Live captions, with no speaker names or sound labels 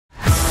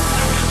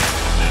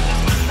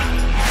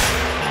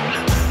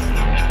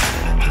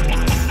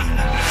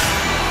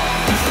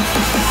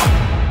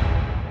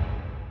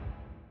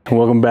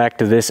Welcome back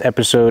to this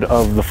episode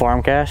of the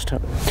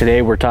FarmCast.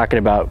 Today we're talking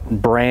about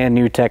brand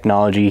new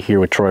technology here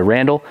with Troy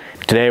Randall.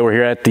 Today we're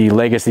here at the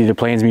Legacy of the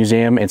Plains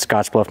Museum in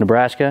Scottsbluff,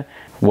 Nebraska.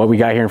 What we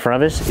got here in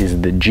front of us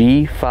is the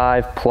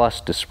G5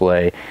 Plus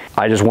display.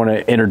 I just want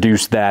to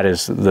introduce that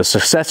as the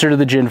successor to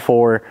the Gen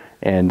 4,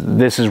 and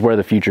this is where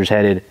the future's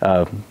headed.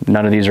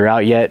 None of these are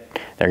out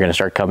yet. They're going to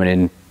start coming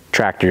in,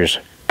 tractors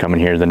coming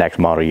here the next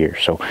model year.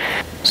 So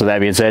that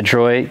being said,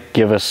 Troy,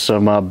 give us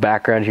some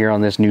background here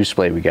on this new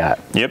display we got.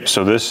 Yep,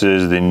 so this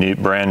is the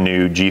brand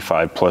new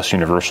G5 Plus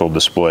universal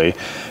display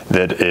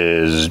that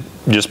is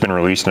just been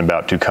released and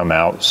about to come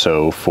out.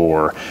 So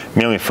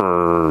mainly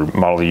for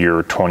model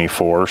year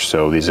 24.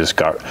 So these just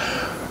got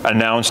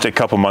announced a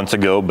couple months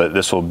ago, but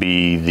this will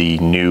be the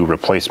new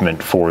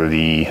replacement for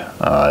the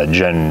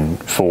Gen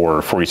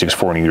 4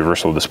 4640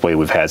 universal display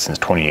we've had since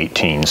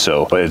 2018.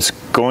 So it's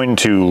going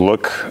to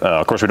look,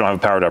 of course we don't have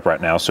it powered up right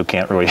now, so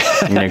can't really,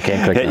 can't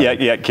click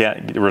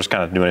we're just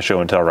kind of doing a show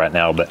and tell right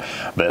now, but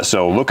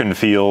so look and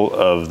feel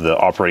of the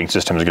operating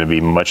system is going to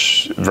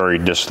be very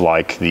just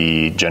like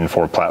the Gen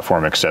 4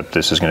 platform, except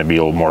this is going to be a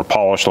little more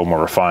polished, a little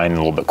more refined, a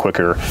little bit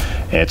quicker.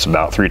 It's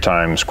about 3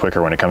 times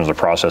quicker when it comes to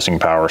processing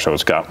power, so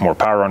it's got more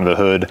power under the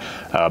hood,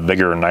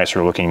 bigger and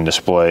nicer looking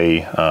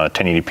display,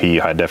 1080p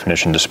high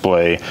definition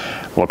display.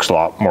 Looks a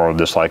lot more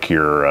just like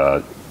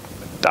your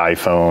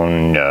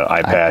iPhone,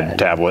 iPad,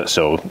 tablet,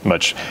 so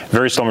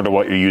very similar to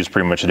what you use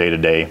pretty much day to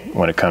day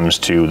when it comes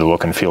to the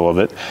look and feel of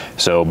it.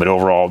 So, but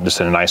overall,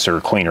 just a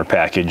nicer, cleaner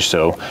package.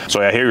 So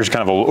yeah, here's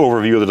kind of an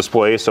overview of the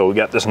display. So we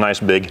got this nice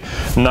big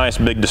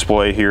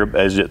display here.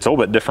 As it's a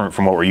little bit different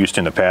from what we're used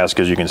to in the past,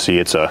 because you can see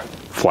it's a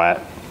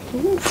flat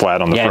on the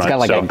front. Yeah, it's got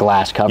like a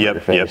glass cover.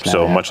 Yep.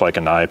 So much like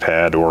an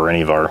iPad or any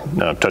of our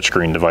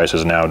touchscreen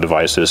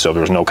devices. So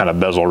there's no kind of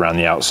bezel around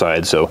the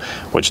outside. So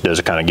which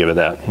does kind of give it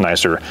that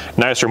nicer,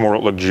 more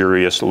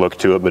luxurious look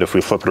to it. But if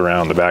we flip it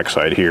around the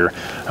backside here,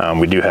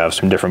 we do have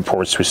some different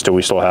ports.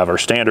 We still have our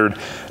standard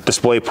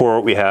display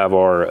port. We have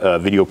our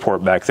video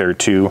port back there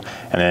too,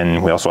 and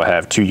then we also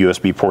have 2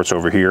 USB ports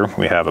over here.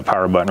 We have a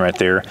power button right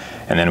there,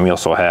 and then we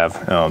also have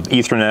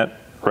Ethernet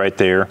right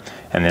there,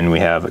 and then we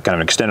have kind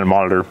of an extended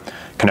monitor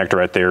connector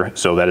right there.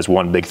 So that is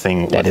one big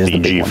thing with the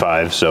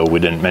G5. So we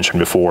didn't mention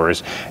before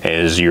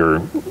is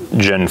your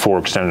Gen 4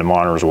 extended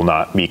monitors will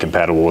not be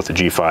compatible with the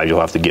G5.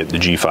 You'll have to get the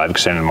G5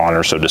 extended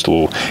monitor. So just a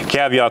little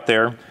caveat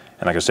there.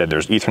 And like I said,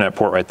 there's Ethernet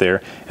port right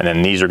there. And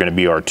then these are going to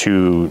be our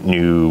 2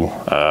 new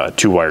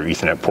 2-wire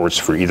Ethernet ports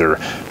for either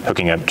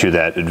hooking up to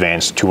that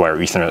advanced 2-wire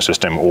Ethernet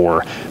system,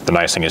 or the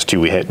nice thing is too,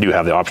 we do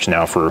have the option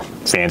now for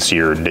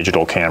fancier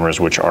digital cameras,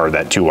 which are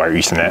that 2-wire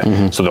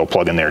Ethernet. So they'll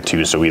plug in there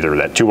too. So either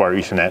that 2-wire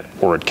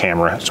Ethernet or a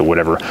camera. So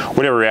whatever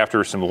you're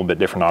after, some little bit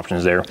different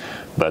options there.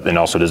 But then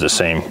also has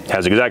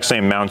the exact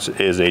same mounts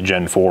as a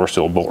Gen 4,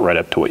 so it'll bolt right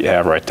up to what you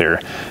have right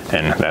there.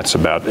 And that's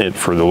about it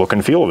for the look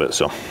and feel of it.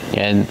 So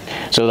yeah, and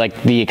so like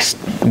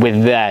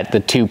with that,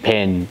 the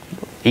 2-pin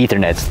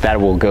Ethernets,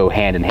 that will go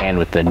hand in hand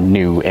with the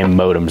new M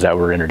modems that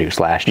were introduced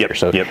last year.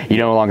 So you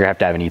no longer have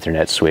to have an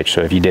Ethernet switch.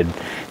 So if you did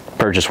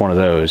purchase one of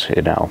those,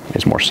 it now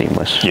is more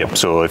seamless. Yep.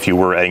 So if you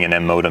were adding an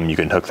M modem, you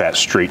can hook that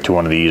straight to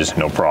one of these,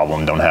 no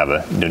problem. Don't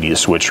need a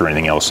switch or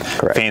anything else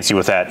fancy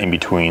with that in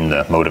between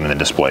the modem and the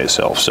display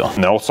itself. So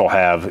and they also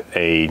have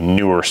a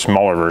newer,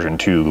 smaller version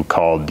too,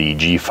 called the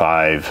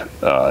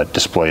G5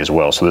 display as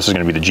well. So this is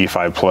going to be the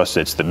G5 Plus.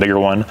 It's the bigger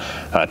one,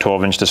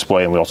 12-inch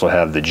display, and we also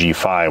have the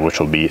G5,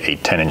 which will be a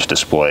 10-inch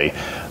display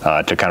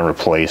to kind of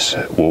replace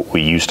what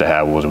we used to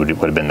have would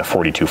have been the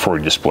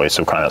 4240 display.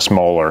 So kind of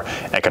smaller,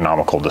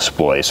 economical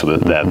display. So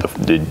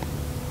the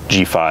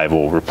G5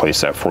 will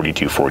replace that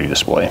 4240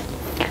 display.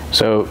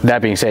 So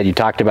that being said, you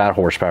talked about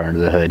horsepower under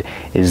the hood.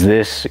 Is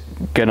this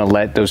going to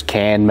let those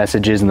CAN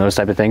messages and those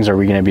type of things, are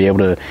we going to be able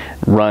to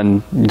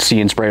run See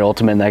and Spray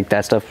Ultimate and like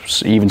that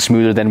stuff even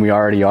smoother than we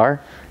already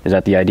are? Is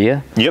that the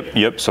idea?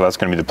 Yep. So that's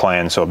going to be the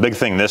plan. So a big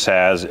thing this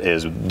has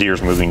is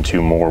Deere's moving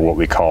to more what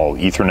we call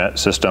Ethernet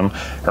system,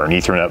 or an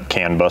Ethernet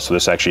CAN bus. So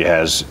this actually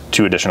has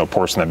 2 additional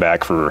ports in the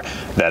back for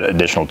that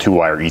additional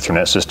 2-wire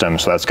Ethernet system.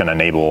 So that's going to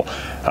enable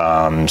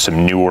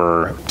some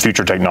newer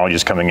future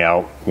technologies coming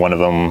out. One of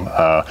them,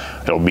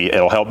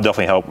 it'll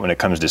definitely help when it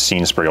comes to See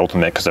and Spray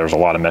Ultimate, because there's a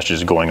lot of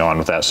messages going on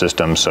with that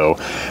system. So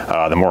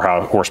the more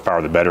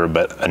horsepower, the better.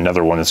 But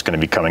another one that's going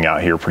to be coming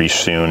out here pretty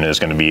soon is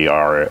going to be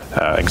our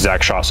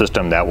exact shot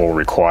system. That will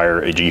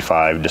require a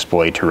G5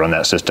 display to run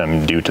that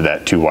system due to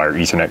that 2-wire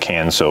Ethernet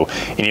CAN. So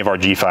any of our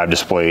G5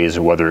 displays,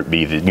 whether it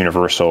be the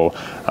universal,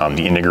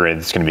 the integrated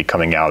that's going to be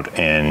coming out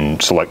in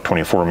select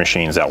 24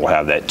 machines, that will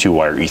have that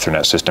 2-wire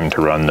Ethernet system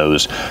to run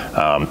those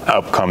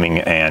upcoming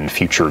and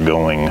future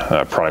going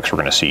products we're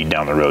going to see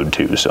down the road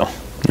too. So.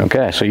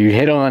 Okay, so you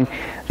hit on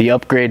the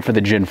upgrade for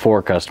the Gen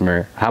 4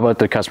 customer. How about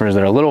the customers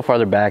that are a little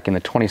farther back in the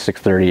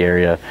 2630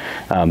 area,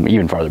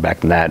 even farther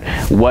back than that?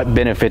 What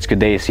benefits could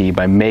they see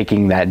by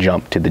making that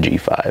jump to the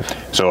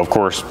G5? So of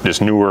course,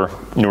 this newer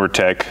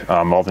tech,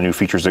 all the new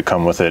features that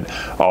come with it,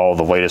 all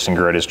the latest and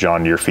greatest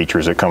John Deere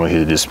features that come with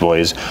the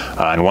displays.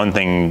 And one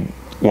thing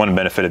one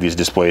benefit of these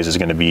displays is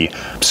going to be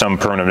some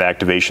permanent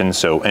activation.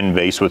 So in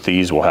base with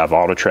these, we'll have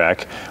auto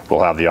track.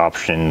 We'll have the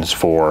options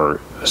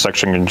for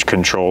section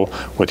control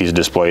with these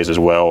displays as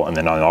well, and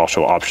then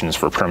also options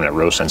for permanent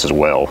row sense as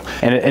well.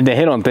 And to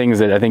hit on things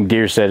that I think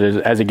Deere said is,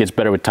 as it gets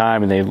better with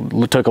time, and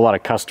they took a lot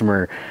of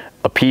customer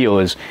appeal,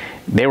 is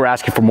they were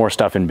asking for more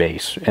stuff in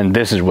base, and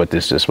this is what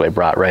this display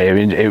brought, right?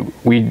 I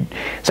mean,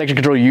 section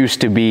control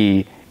used to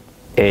be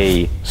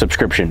a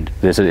subscription.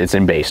 It's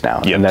in base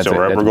now. Yeah, so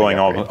we're going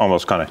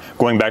almost kind of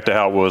going back to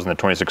how it was in the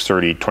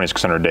 2630,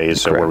 2600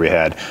 days. So where we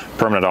had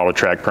permanent auto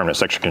track, permanent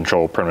section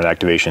control, permanent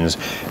activations.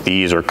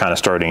 These are kind of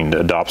starting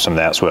to adopt some of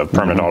that. So we have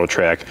permanent auto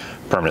track,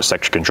 permanent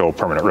section control,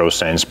 permanent row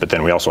sense, but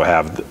then we also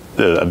have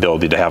the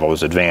ability to have all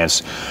those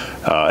advanced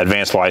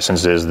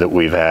licenses that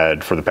we've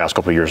had for the past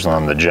couple of years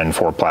on the Gen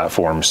 4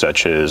 platforms,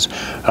 such as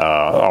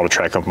auto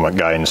track implement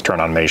guidance,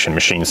 turn automation,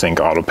 machine sync,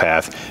 auto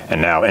path,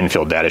 and now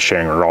infield data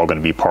sharing are all going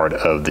to be part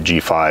of the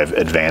G5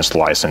 advanced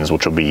license,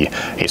 which will be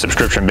a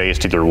subscription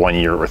based, either 1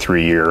 year or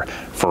 3 year,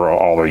 for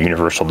all our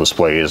universal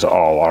displays,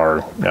 all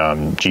our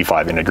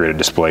G5 integrated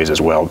displays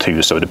as well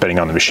too. So depending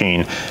on the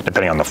machine,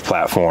 depending on the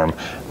platform,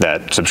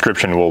 that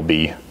subscription will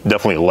be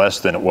definitely less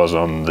than it was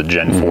on the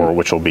Gen 4,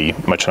 which will be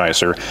much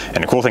nicer.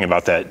 And the cool thing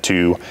about that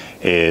too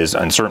is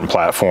on certain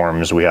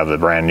platforms, we have the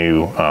brand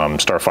new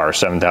StarFire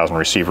 7000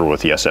 receiver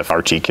with the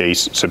SFRTK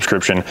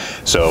subscription.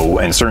 So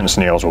in certain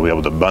scenarios, we'll be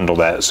able to bundle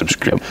that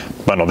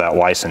bundle that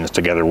license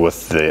together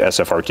with the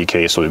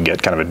SFRTK, so we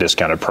get kind of a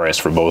discounted price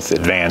for both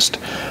advanced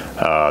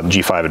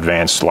G5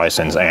 advanced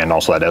license and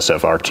also that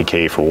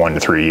SFRTK for 1 to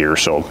 3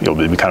 years. So it'll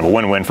be kind of a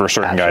win-win for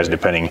certain guys,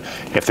 depending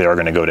if they are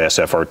going to go to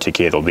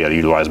SFRTK, they'll be able to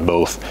utilize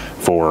both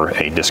for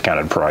a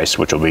discounted price,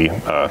 which will be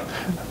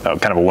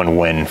kind of a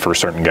win-win for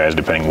certain guys,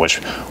 depending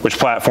which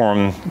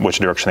platform, which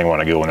direction they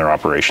want to go in their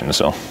operations.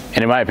 So,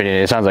 and in my opinion,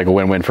 it sounds like a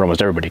win-win for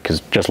almost everybody,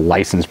 because just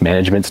license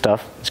management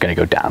stuff is going to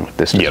go down with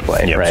this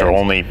display. Yep. Right?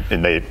 So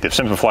they've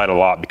simplified a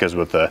lot, because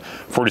with the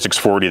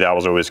 4640, that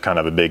was always kind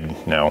of a big,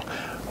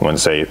 I wouldn't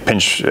say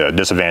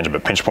disadvantage,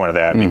 but pinch point of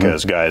that,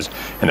 because guys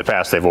in the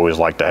past, they've always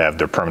liked to have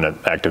their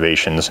permanent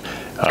activations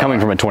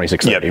coming from a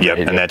 2630. Yep.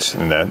 Right?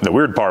 And the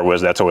weird part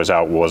was that's always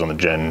how it was on the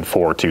Gen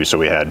 4 too. So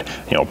we had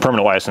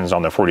permanent license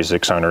on the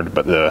 4600,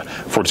 but the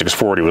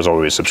 4640 was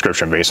always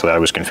subscription based, so that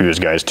always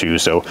confused guys too.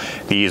 So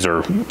these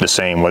are the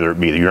same, whether it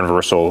be the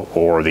universal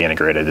or the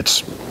integrated.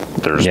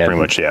 There's pretty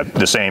much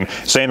the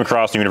same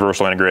across the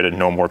universal, integrated.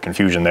 No more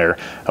confusion there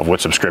of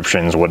what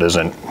subscriptions, what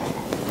isn't,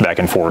 back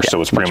and forth.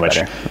 So it's pretty much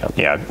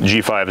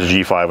G5 is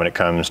G5 when it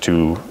comes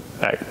to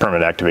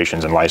permanent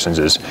activations and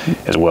licenses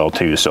as well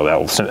too. So that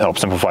will help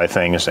simplify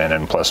things, and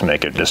then plus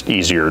make it just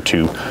easier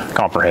to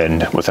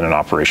comprehend within an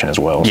operation as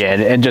well. Yeah,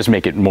 and just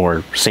make it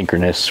more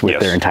synchronous with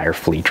their entire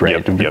fleet,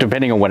 right?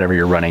 Depending on whatever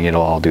you're running,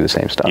 it'll all do the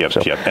same stuff.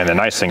 And the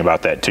nice thing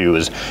about that too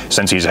is,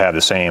 since these have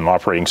the same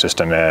operating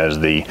system as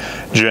the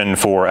Gen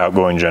 4,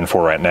 outgoing Gen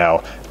 4 right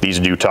now, these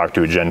do talk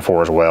to a Gen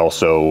 4 as well.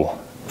 So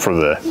for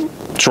the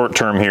short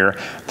term here,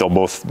 they'll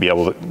both be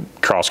able to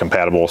cross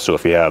compatible. So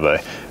if you have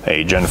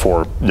a Gen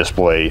 4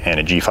 display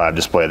and a G5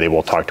 display, they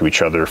will talk to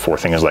each other for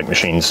things like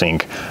machine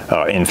sync,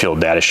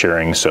 in-field data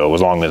sharing. So as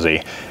long as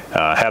they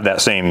have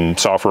that same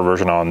software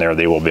version on there,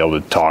 they will be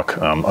able to talk,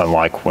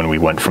 unlike when we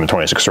went from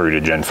 2630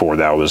 to Gen 4,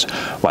 that was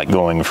like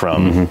going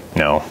from,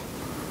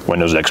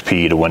 Windows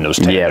XP to Windows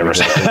 10.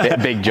 Yeah,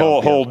 big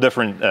jump. Whole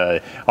different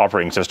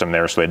operating system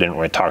there, so they didn't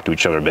really talk to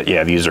each other. But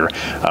yeah, these are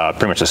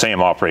pretty much the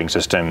same operating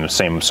system,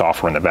 same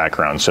software in the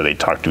background, so they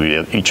talk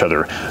to each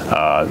other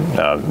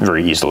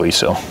very easily.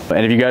 So,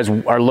 and if you guys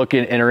are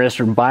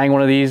interested in buying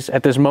one of these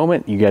at this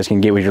moment, you guys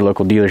can get with your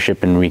local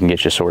dealership, and we can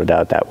get you sorted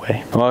out that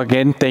way. Well,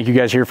 again, thank you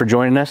guys here for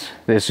joining us.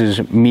 This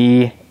is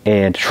me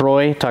and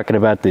Troy talking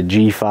about the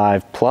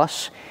G5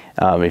 Plus.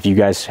 If you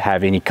guys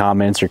have any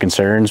comments or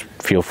concerns,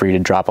 feel free to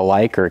drop a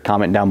like or a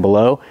comment down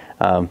below.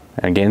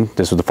 Again,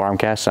 this was the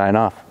FarmCast. Sign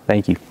off.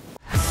 Thank you.